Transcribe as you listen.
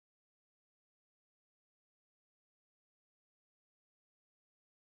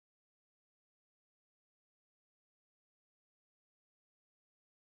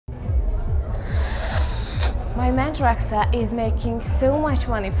My man Raksa is making so much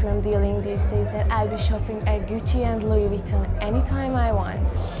money from dealing these days that I'll be shopping at Gucci and Louis Vuitton anytime I want.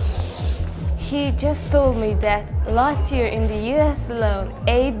 He just told me that last year in the US alone,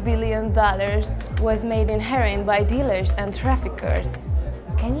 $8 billion was made in heroin by dealers and traffickers.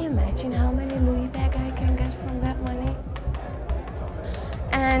 Can you imagine how many Louis bag I can get from that money?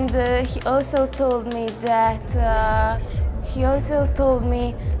 And he also told me that, he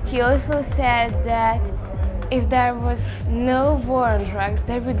also said that if there was no war on drugs,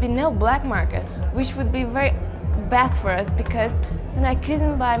 there would be no black market, which would be very bad for us because then I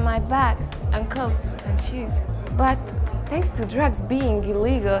couldn't buy my bags and coats and shoes. But thanks to drugs being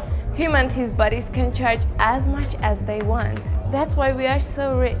illegal, him and his buddies can charge as much as they want. That's why we are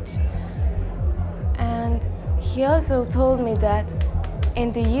so rich. And he also told me that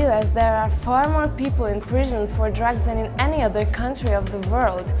in the US there are far more people in prison for drugs than in any other country of the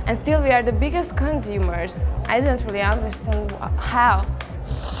world. And still we are the biggest consumers. I don't really understand how.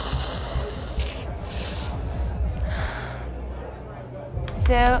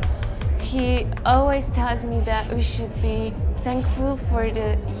 So he always tells me that we should be thankful for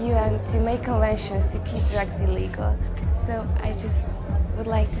the UN to make conventions to keep drugs illegal. So I just would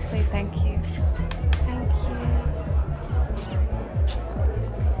like to say thank you. Thank you.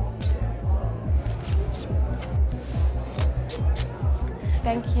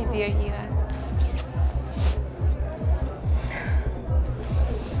 Thank you, dear UN.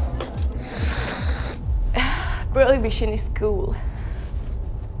 Prohibition is cool.